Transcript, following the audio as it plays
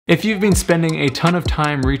If you've been spending a ton of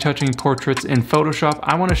time retouching portraits in Photoshop,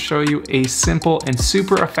 I want to show you a simple and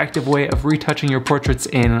super effective way of retouching your portraits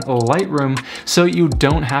in Lightroom so you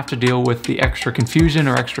don't have to deal with the extra confusion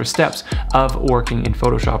or extra steps of working in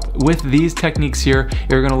Photoshop. With these techniques here,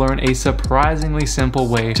 you're going to learn a surprisingly simple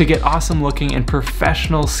way to get awesome looking and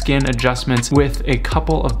professional skin adjustments with a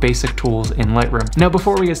couple of basic tools in Lightroom. Now,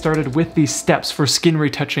 before we get started with the steps for skin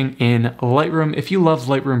retouching in Lightroom, if you love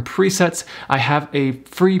Lightroom presets, I have a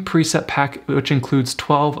free preset pack which includes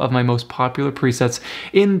 12 of my most popular presets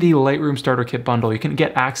in the Lightroom Starter Kit bundle. You can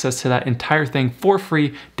get access to that entire thing for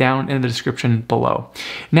free down in the description below.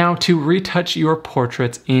 Now, to retouch your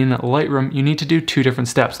portraits in Lightroom, you need to do two different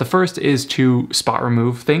steps. The first is to spot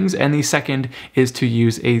remove things, and the second is to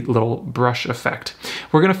use a little brush effect.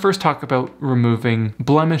 We're going to first talk about removing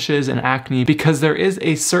blemishes and acne because there is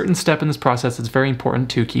a certain step in this process that's very important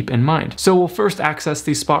to keep in mind. So we'll first access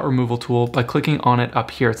the spot removal tool by clicking on it up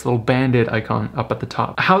here. It's a little banded icon up at the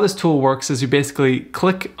top. How this tool works is you basically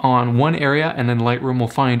click on one area and then Lightroom will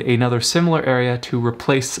find another similar area to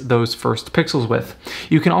replace those first pixels with.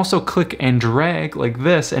 You can also click and drag like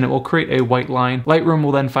this and it will create a white line. Lightroom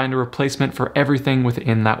will then find a replacement for everything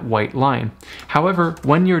within that white line. However,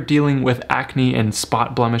 when you're dealing with acne and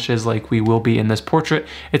spot blemishes like we will be in this portrait,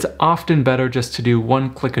 it's often better just to do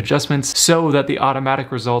one-click adjustments so that the automatic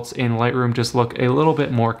results in Lightroom just look a little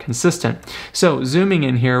bit more consistent. So zooming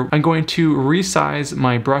in here, I'm going to resize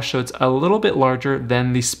my brush so it's a little bit larger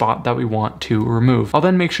than the spot that we want to remove. I'll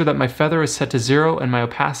then make sure that my feather is set to 0 and my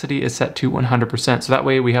opacity is set to 100%. So that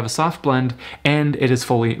way we have a soft blend and it is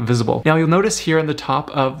fully visible. Now you'll notice here on the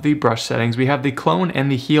top of the brush settings, we have the clone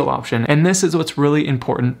and the heal option. And this is what's really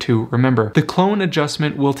important to remember. The clone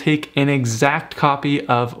adjustment will take an exact copy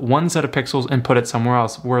of one set of pixels and put it somewhere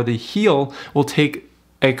else, where the heal will take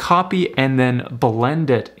a copy and then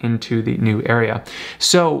blend it into the new area.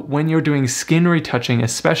 So when you're doing skin retouching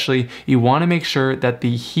especially, you want to make sure that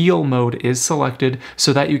the heal mode is selected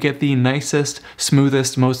so that you get the nicest,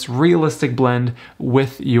 smoothest, most realistic blend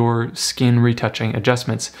with your skin retouching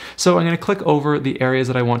adjustments. So I'm going to click over the areas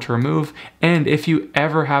that I want to remove, and if you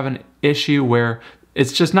ever have an issue where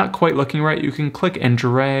it's just not quite looking right, you can click and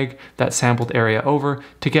drag that sampled area over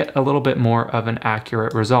to get a little bit more of an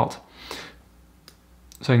accurate result.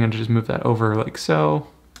 So I'm going to just move that over like so.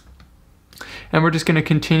 And we're just going to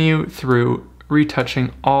continue through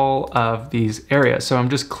retouching all of these areas. So I'm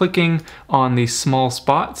just clicking on these small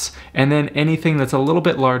spots, and then anything that's a little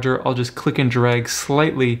bit larger, I'll just click and drag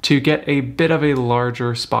slightly to get a bit of a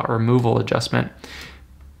larger spot removal adjustment.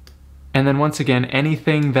 And then once again,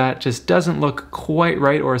 anything that just doesn't look quite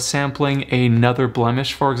right or is sampling another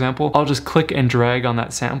blemish, for example, I'll just click and drag on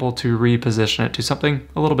that sample to reposition it to something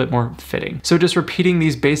a little bit more fitting. So just repeating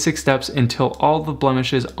these basic steps until all the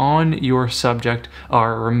blemishes on your subject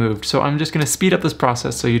are removed. So I'm just going to speed up this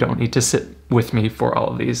process so you don't need to sit with me for all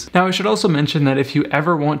of these. Now I should also mention that if you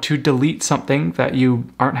ever want to delete something that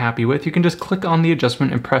you aren't happy with, you can just click on the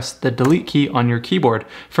adjustment and press the delete key on your keyboard.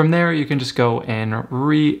 From there you can just go and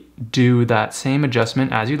redo that same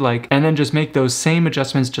adjustment as you'd like, and then just make those same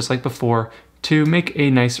adjustments just like before to make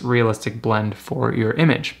a nice realistic blend for your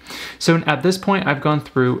image. So at this point, I've gone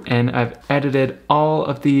through and I've edited all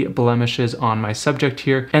of the blemishes on my subject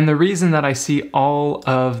here. And the reason that I see all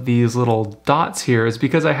of these little dots here is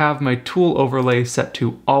because I have my tool overlay set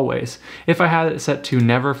to always. If I had it set to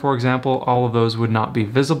never, for example, all of those would not be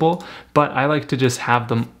visible, but I like to just have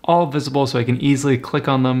them all visible so I can easily click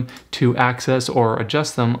on them to access or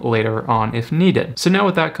adjust them later on if needed. So now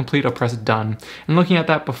with that complete, I'll press done. And looking at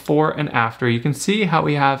that before and after, you can see how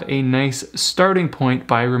we have a nice starting point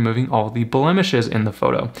by removing all the blemishes in the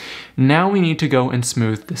photo. Now we need to go and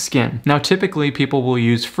smooth the skin. Now typically people will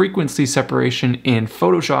use frequency separation in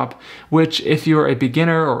Photoshop, which if you're a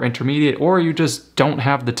beginner or intermediate or you just don't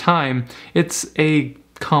have the time, it's a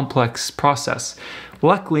complex process.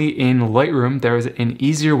 Luckily in Lightroom, there's an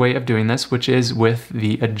easier way of doing this, which is with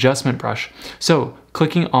the adjustment brush. So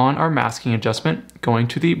clicking on our masking adjustment, going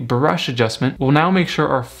to the brush adjustment, we'll now make sure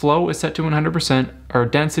our flow is set to 100%, our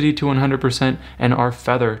density to 100%, and our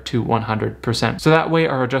feather to 100%. So that way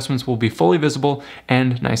our adjustments will be fully visible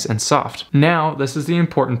and nice and soft. Now, this is the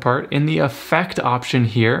important part. In the effect option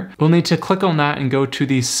here, we'll need to click on that and go to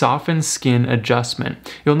the soften skin adjustment.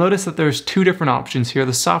 You'll notice that there's two different options here,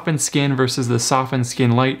 the soften skin versus the soften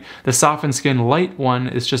skin light. The soften skin light one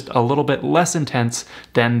is just a little bit less intense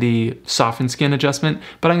than the soften skin adjustment,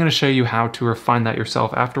 but I'm going to show you how to refine that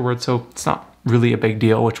yourself afterwards, so it's not really a big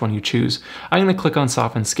deal which one you choose. I'm going to click on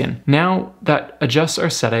soften skin. Now that adjusts our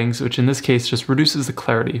settings, which in this case just reduces the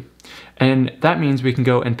clarity. And that means we can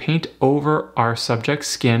go and paint over our subject's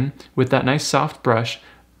skin with that nice soft brush,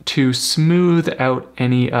 to smooth out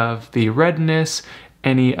any of the redness,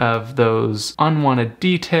 any of those unwanted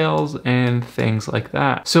details and things like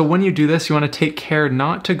that. So when you do this, you want to take care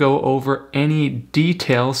not to go over any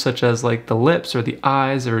details such as like the lips or the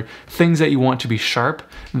eyes or things that you want to be sharp.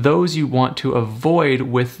 Those you want to avoid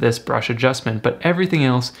with this brush adjustment, but everything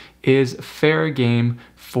else is fair game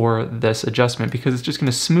for this adjustment because it's just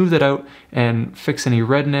going to smooth it out and fix any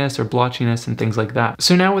redness or blotchiness and things like that.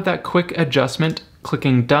 So now with that quick adjustment,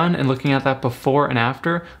 clicking done and looking at that before and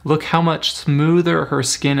after, look how much smoother her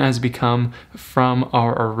skin has become from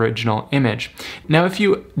our original image. Now, if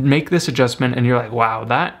you make this adjustment and you're like, wow,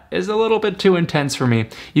 that is a little bit too intense for me,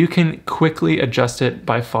 you can quickly adjust it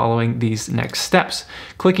by following these next steps.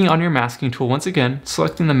 Clicking on your masking tool once again,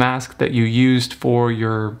 selecting the mask that you used for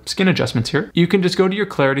your skin adjustments here. You can just go to your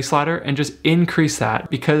clarity slider and just increase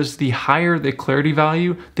that because the higher the clarity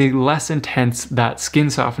value, the less intense that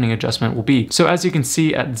skin softening adjustment will be. So as you can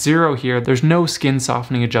see at 0 here, there's no skin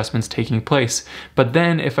softening adjustments taking place. But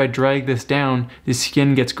then if I drag this down, the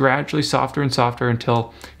skin gets gradually softer and softer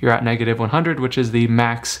until you're at -100, which is the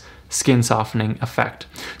max skin softening effect.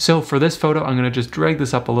 So for this photo, I'm gonna just drag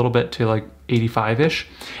this up a little bit to like 85-ish,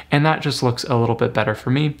 and that just looks a little bit better for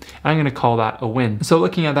me. I'm gonna call that a win. So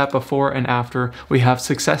looking at that before and after, we have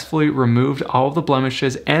successfully removed all of the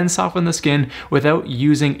blemishes and softened the skin without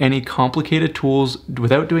using any complicated tools,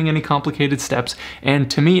 without doing any complicated steps.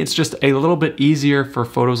 And to me, it's just a little bit easier for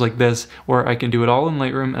photos like this where I can do it all in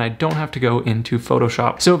Lightroom and I don't have to go into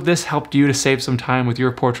Photoshop. So if this helped you to save some time with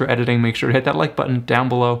your portrait editing, make sure to hit that like button down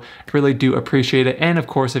below. I really do appreciate it. And of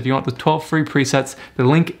course, if you want the 12 free presets, the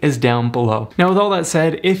link is down below. Now, with all that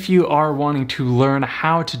said, if you are wanting to learn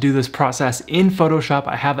how to do this process in Photoshop,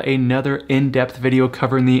 I have another in-depth video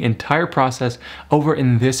covering the entire process over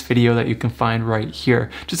in this video that you can find right here.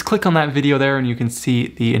 Just click on that video there and you can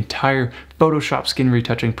see the entire Photoshop skin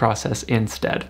retouching process instead.